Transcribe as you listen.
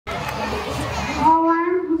A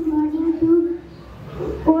warm good morning to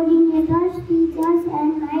coordinators, teachers,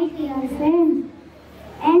 and my dear friends,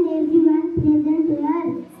 and everyone present here.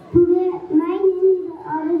 Today, my name is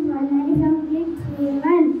Aruj Bhandari from grade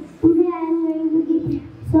 3A1. Today, I am going to give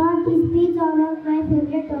short speech about my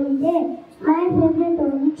favorite holiday. My favorite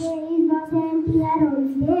holiday is Base and Tihar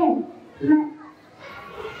holiday.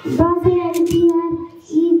 Base and Tihar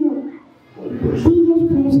is biggest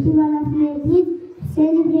festival of Nepal,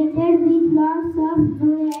 celebrated with lots of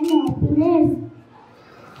joy and happiness.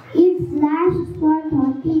 It lasts for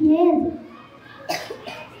 30 days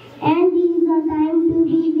and is a time to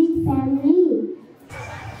be with family.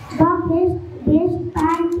 The best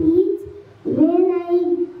part is when I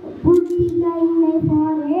put tika in my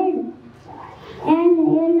forehead and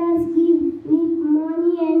elders give me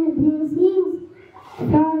money and blessings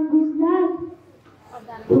for good luck.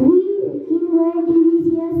 We enjoy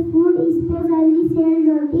delicious food, especially sell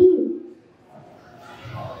roti.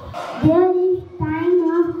 There is time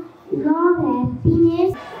of love,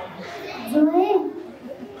 happiness, joy,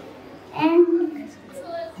 and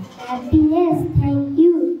happiness.